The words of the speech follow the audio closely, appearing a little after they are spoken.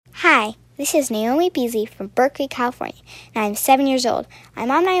Hi, this is Naomi Beasley from Berkeley, California, and I'm 7 years old.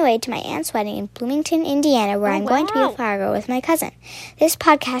 I'm on my way to my aunt's wedding in Bloomington, Indiana, where I'm going to be a flower girl with my cousin. This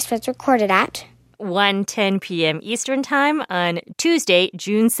podcast was recorded at 1:10 p.m. Eastern Time on Tuesday,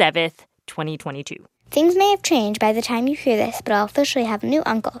 June 7th, 2022. Things may have changed by the time you hear this, but I'll officially have a new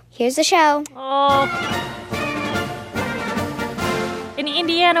uncle. Here's the show. Oh, an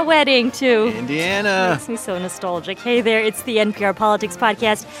Indiana wedding, too. Indiana. Makes me so nostalgic. Hey there, it's the NPR Politics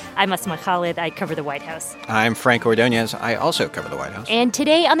Podcast. I'm Asma Khalid. I cover the White House. I'm Frank Ordonez. I also cover the White House. And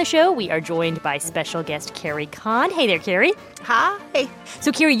today on the show, we are joined by special guest Carrie Kahn. Hey there, Carrie. Hi.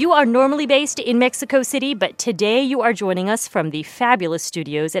 So, Carrie, you are normally based in Mexico City, but today you are joining us from the fabulous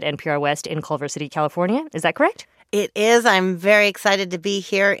studios at NPR West in Culver City, California. Is that correct? It is. I'm very excited to be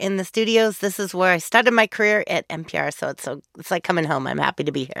here in the studios. This is where I started my career at NPR, so it's like coming home. I'm happy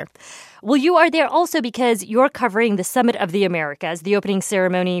to be here. Well, you are there also because you're covering the Summit of the Americas. The opening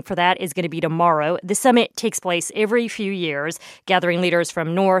ceremony for that is going to be tomorrow. The summit takes place every few years, gathering leaders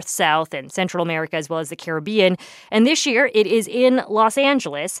from North, South, and Central America, as well as the Caribbean. And this year, it is in Los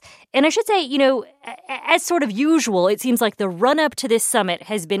Angeles. And I should say, as sort of usual, it seems like the run-up to this summit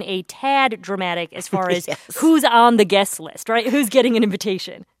has been a tad dramatic as far as Yes. who's on the guest list, right? Who's getting an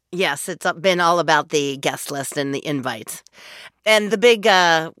invitation. Yes, it's been all about the guest list and the invites. And the big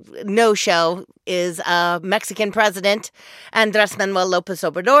no-show is Mexican President Andrés Manuel López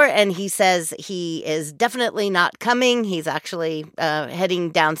Obrador, and he says he is definitely not coming. He's actually heading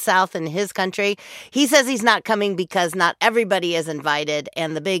down south in his country. He says he's not coming because not everybody is invited,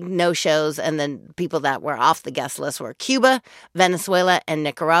 and the big no-shows and the people that were off the guest list were Cuba, Venezuela, and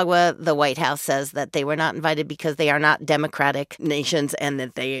Nicaragua. The White House says that they were not invited because they are not democratic nations and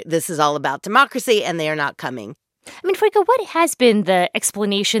that this is all about democracy, and they are not coming. I mean, Franco, what has been the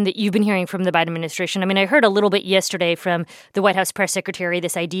explanation that you've been hearing from the Biden administration? I mean, I heard a little bit yesterday from the White House press secretary,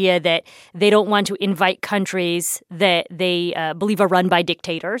 this idea that they don't want to invite countries that they believe are run by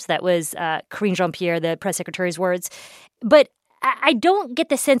dictators. That was Karine Jean-Pierre, the press secretary's words. But I don't get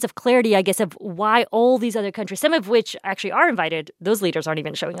the sense of clarity, I guess, of why all these other countries, some of which actually are invited, those leaders aren't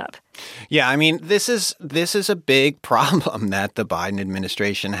even showing up. Yeah, I mean, this is a big problem that the Biden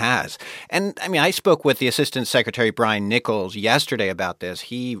administration has. And I mean, I spoke with the Assistant Secretary Brian Nichols yesterday about this.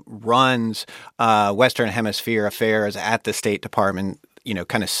 He runs Western Hemisphere affairs at the State Department,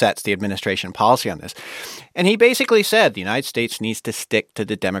 kind of sets the administration policy on this. And he basically said the United States needs to stick to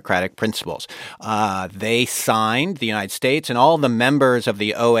the democratic principles. They signed, the United States and all the members of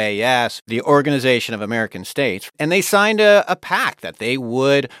the OAS, the Organization of American States, and they signed a pact that they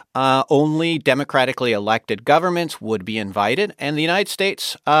would only democratically elected governments would be invited. And the United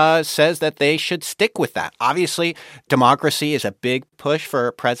States says that they should stick with that. Obviously, democracy is a big push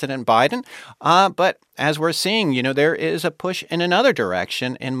for President Biden. But as we're seeing, there is a push in another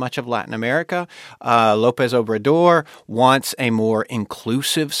direction in much of Latin America. López Obrador wants a more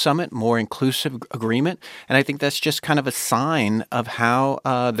inclusive summit, more inclusive agreement. And I think that's just kind of a sign of how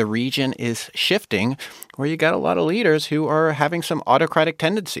the region is shifting, where you got a lot of leaders who are having some autocratic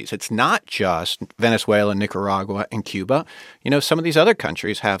tendencies. It's not just Venezuela, Nicaragua, and Cuba. Some of these other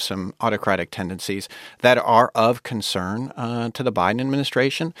countries have some autocratic tendencies that are of concern to the Biden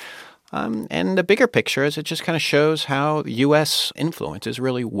administration. And the bigger picture is it just kind of shows how U.S. influence is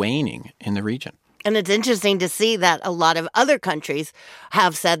really waning in the region. And it's interesting to see that a lot of other countries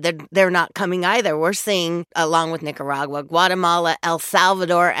have said that they're not coming either. We're seeing, along with Nicaragua, Guatemala, El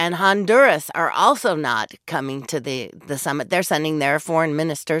Salvador, and Honduras are also not coming to the summit. They're sending their foreign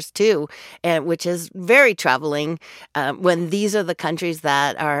ministers too, which is very troubling when these are the countries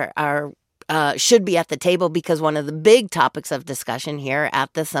that are should be at the table, because one of the big topics of discussion here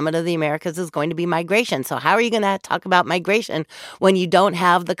at the Summit of the Americas is going to be migration. So how are you going to talk about migration when you don't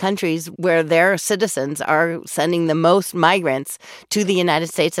have the countries where their citizens are sending the most migrants to the United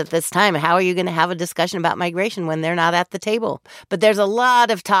States at this time? How are you going to have a discussion about migration when they're not at the table? But there's a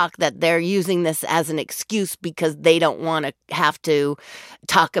lot of talk that they're using this as an excuse because they don't want to have to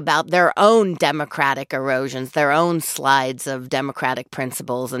talk about their own democratic erosions, their own slides of democratic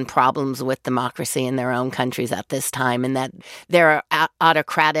principles and problems with democracy in their own countries at this time, and that there are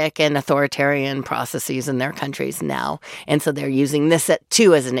autocratic and authoritarian processes in their countries now. And so they're using this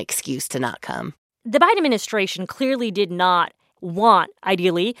too as an excuse to not come. The Biden administration clearly did not want,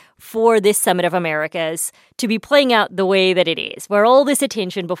 ideally, for this Summit of Americas to be playing out the way that it is, where all this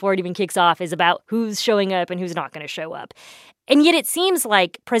attention before it even kicks off is about who's showing up and who's not going to show up. And yet it seems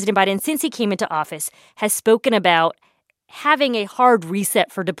like President Biden, since he came into office, has spoken about having a hard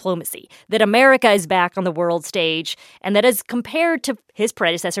reset for diplomacy, that America is back on the world stage, and that as compared to his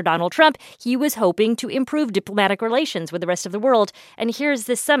predecessor, Donald Trump, he was hoping to improve diplomatic relations with the rest of the world. And here's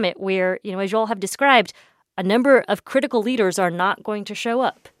this summit where, as you all have described, a number of critical leaders are not going to show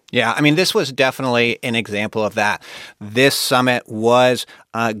up. Yeah, I mean, this was definitely an example of that. This summit was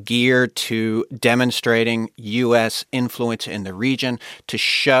geared to demonstrating U.S. influence in the region, to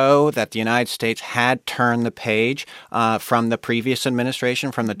show that the United States had turned the page from the previous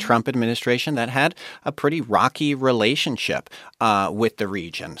administration, from the Trump administration, that had a pretty rocky relationship with the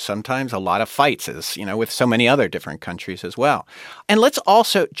region. Sometimes a lot of fights, as with so many other different countries as well. And let's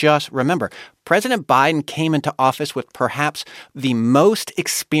also just remember, President Biden came into office with perhaps the most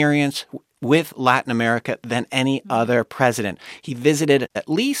experience with Latin America than any other president. He visited at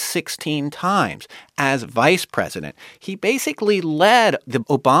least 16 times as vice president. He basically led the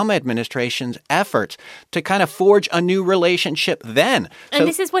Obama administration's efforts to kind of forge a new relationship then. And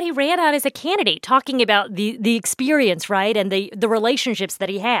this is what he ran on as a candidate, talking about the experience, right, and the relationships that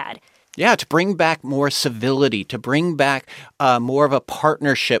he had. Yeah, to bring back more civility, to bring back more of a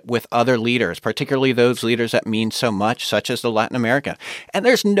partnership with other leaders, particularly those leaders that mean so much, such as the Latin America. And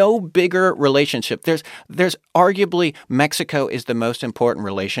there's no bigger relationship. There's arguably Mexico is the most important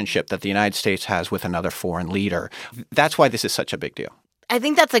relationship that the United States has with another foreign leader. That's why this is such a big deal. I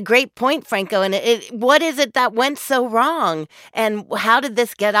think that's a great point, Franco. And what is it that went so wrong? And how did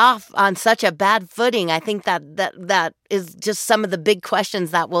this get off on such a bad footing? I think that is just some of the big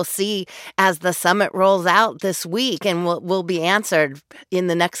questions that we'll see as the summit rolls out this week and will be answered in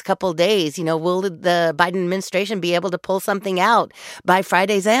the next couple of days. Will the Biden administration be able to pull something out by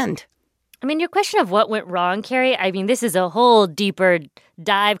Friday's end? I mean, your question of what went wrong, Carrie, this is a whole deeper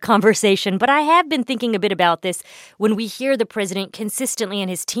dive conversation, but I have been thinking a bit about this when we hear the president consistently and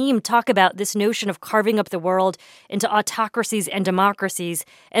his team talk about this notion of carving up the world into autocracies and democracies,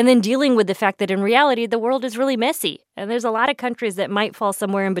 and then dealing with the fact that in reality, the world is really messy. And there's a lot of countries that might fall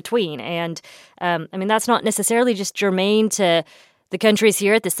somewhere in between. And that's not necessarily just germane to the countries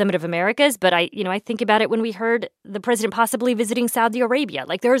here at the Summit of Americas, but I think about it when we heard the president possibly visiting Saudi Arabia.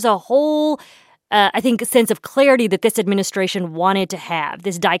 Like, there's a whole, sense of clarity that this administration wanted to have,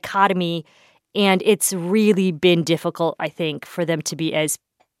 this dichotomy, and it's really been difficult, I think, for them to be as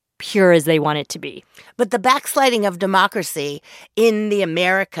pure as they want it to be. But the backsliding of democracy in the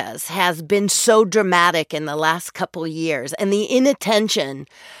Americas has been so dramatic in the last couple of years, and the inattention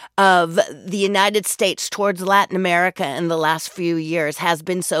of the United States towards Latin America in the last few years has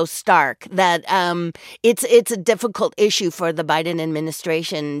been so stark that it's a difficult issue for the Biden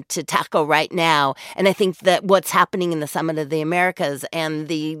administration to tackle right now. And I think that what's happening in the Summit of the Americas and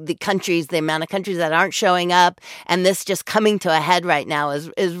the countries, the amount of countries that aren't showing up, and this just coming to a head right now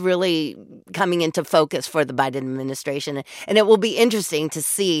is really coming into focus for the Biden administration. And it will be interesting to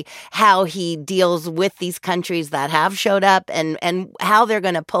see how he deals with these countries that have showed up and how they're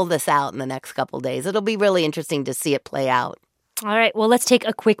going to pull this out in the next couple of days. It'll be really interesting to see it play out. All right, well, let's take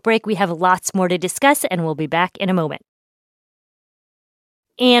a quick break. We have lots more to discuss, and we'll be back in a moment.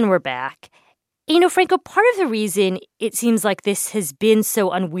 And we're back. Franco, part of the reason it seems like this has been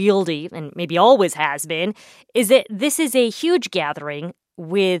so unwieldy, and maybe always has been, is that this is a huge gathering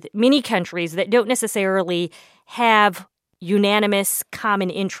with many countries that don't necessarily have unanimous common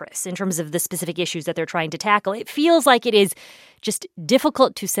interests in terms of the specific issues that they're trying to tackle. It feels like it is just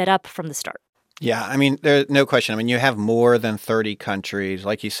difficult to set up from the start. Yeah, there's no question. You have more than 30 countries,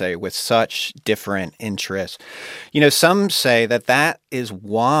 like you say, with such different interests. Some say that is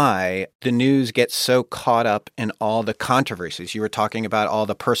why the news gets so caught up in all the controversies. You were talking about all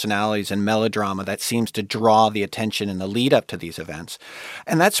the personalities and melodrama that seems to draw the attention in the lead up to these events.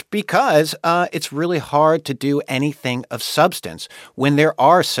 And that's because it's really hard to do anything of substance when there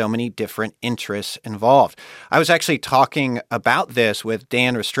are so many different interests involved. I was actually talking about this with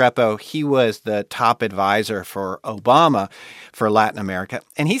Dan Restrepo. He was the top advisor for Obama for Latin America.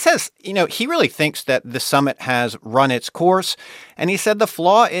 And he says, he really thinks that the summit has run its course. And he said the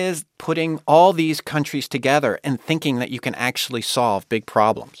flaw is putting all these countries together and thinking that you can actually solve big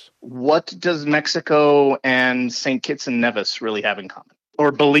problems. What does Mexico and St. Kitts and Nevis really have in common?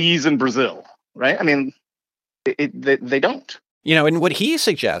 Or Belize and Brazil, right? They don't. And what he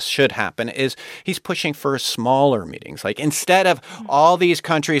suggests should happen is he's pushing for smaller meetings. Like instead of all these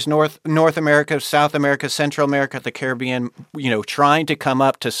countries, North America, South America, Central America, the Caribbean, trying to come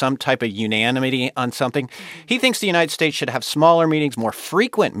up to some type of unanimity on something, he thinks the United States should have smaller meetings, more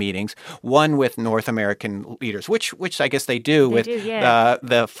frequent meetings, one with North American leaders, which I guess they do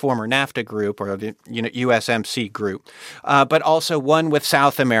the former NAFTA group or the USMC group, but also one with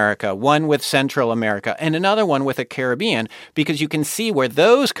South America, one with Central America, and another one with the Caribbean, because you can see where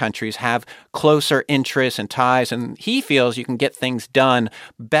those countries have closer interests and ties, and he feels you can get things done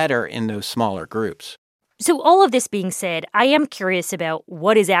better in those smaller groups. So all of this being said, I am curious about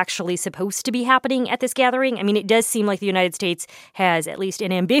what is actually supposed to be happening at this gathering. I mean, it does seem like the United States has at least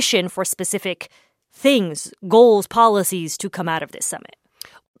an ambition for specific things, goals, policies to come out of this summit.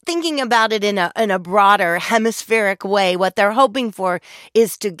 Thinking about it in a broader hemispheric way, what they're hoping for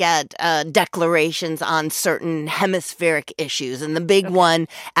is to get declarations on certain hemispheric issues. And the big one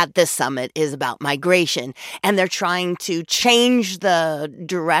at this summit is about migration. And they're trying to change the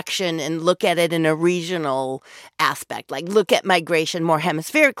direction and look at it in a regional aspect, like look at migration more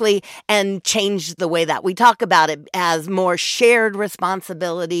hemispherically and change the way that we talk about it as more shared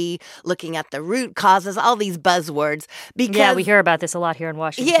responsibility, looking at the root causes, all these buzzwords. Because we hear about this a lot here in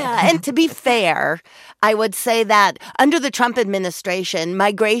Washington. Yeah, and to be fair, I would say that under the Trump administration,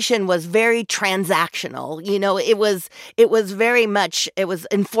 migration was very transactional. It was very much, it was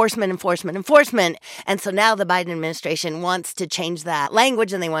enforcement. And so now the Biden administration wants to change that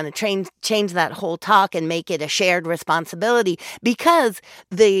language, and they want to change that whole talk and make it a shared responsibility, because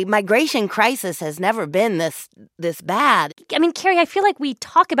the migration crisis has never been this bad. I mean, Carrie, I feel like we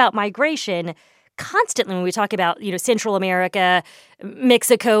talk about migration constantly when we talk about, Central America,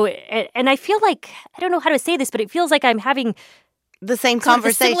 Mexico, and I feel like, I don't know how to say this, but it feels like I'm having the same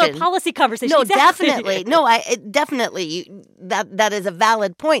conversation. Similar policy conversation. No, exactly. Definitely. No, definitely. That is a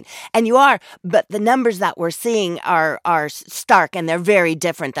valid point. And you are, but the numbers that we're seeing are stark, and they're very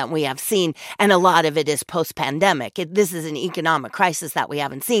different than we have seen. And a lot of it is post-pandemic. This is an economic crisis that we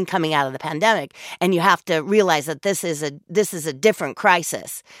haven't seen coming out of the pandemic. And you have to realize that this is a different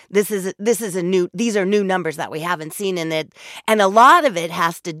crisis. These are new numbers that we haven't seen in it. And a lot of it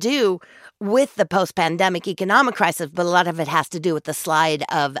has to do with the post-pandemic economic crisis, but a lot of it has to do with the slide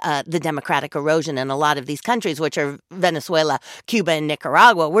of the democratic erosion in a lot of these countries, which are Venezuela, Cuba, and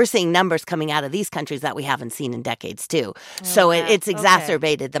Nicaragua. We're seeing numbers coming out of these countries that we haven't seen in decades, too. So it's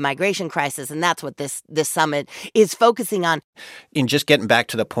exacerbated the migration crisis, and that's what this summit is focusing on. In just getting back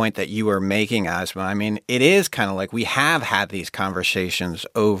to the point that you were making, Asma, I mean, it is kind of like we have had these conversations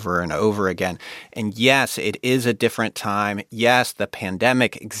over and over again. And yes, it is a different time. Yes, the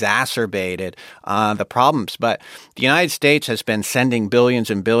pandemic exacerbated the problems, but the United States has been sending billions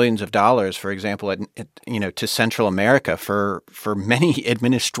and billions of dollars, for example, to Central America for many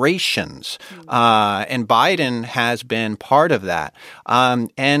administrations, and Biden has been part of that.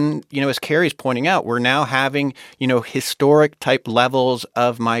 And as Carrie's pointing out, we're now having historic type levels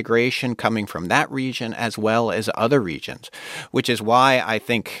of migration coming from that region as well as other regions, which is why I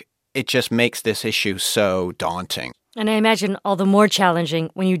think it just makes this issue so daunting. And I imagine all the more challenging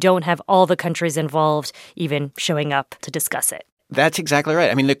when you don't have all the countries involved even showing up to discuss it. That's exactly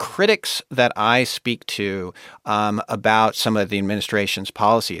right. I mean, the critics that I speak to about some of the administration's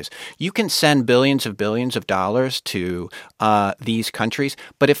policies, you can send billions of dollars to these countries,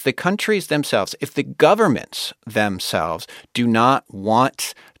 but if the countries themselves, if the governments themselves do not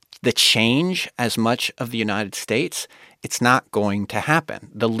want the change as much of the United States, it's not going to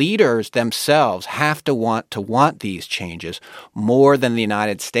happen. The leaders themselves have to want these changes more than the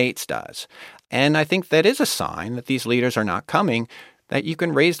United States does. And I think that is a sign that these leaders are not coming, that you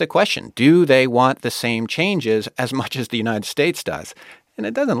can raise the question, do they want the same changes as much as the United States does? And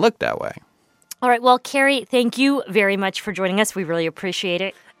it doesn't look that way. All right. Well, Carrie, thank you very much for joining us. We really appreciate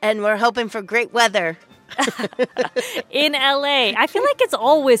it. And we're hoping for great weather. In LA. I feel like it's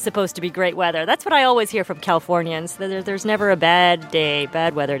always supposed to be great weather. That's what I always hear from Californians. There's never a bad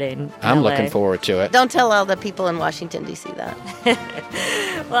weather day in I'm LA. Looking forward to it. Don't tell all the people in Washington, D.C. that.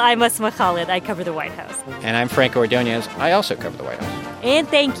 Well, I'm Asma Khalid. I cover the White House. And I'm Franco Ordonez. I also cover the White House. And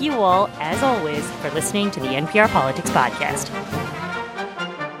thank you all, as always, for listening to the NPR Politics Podcast.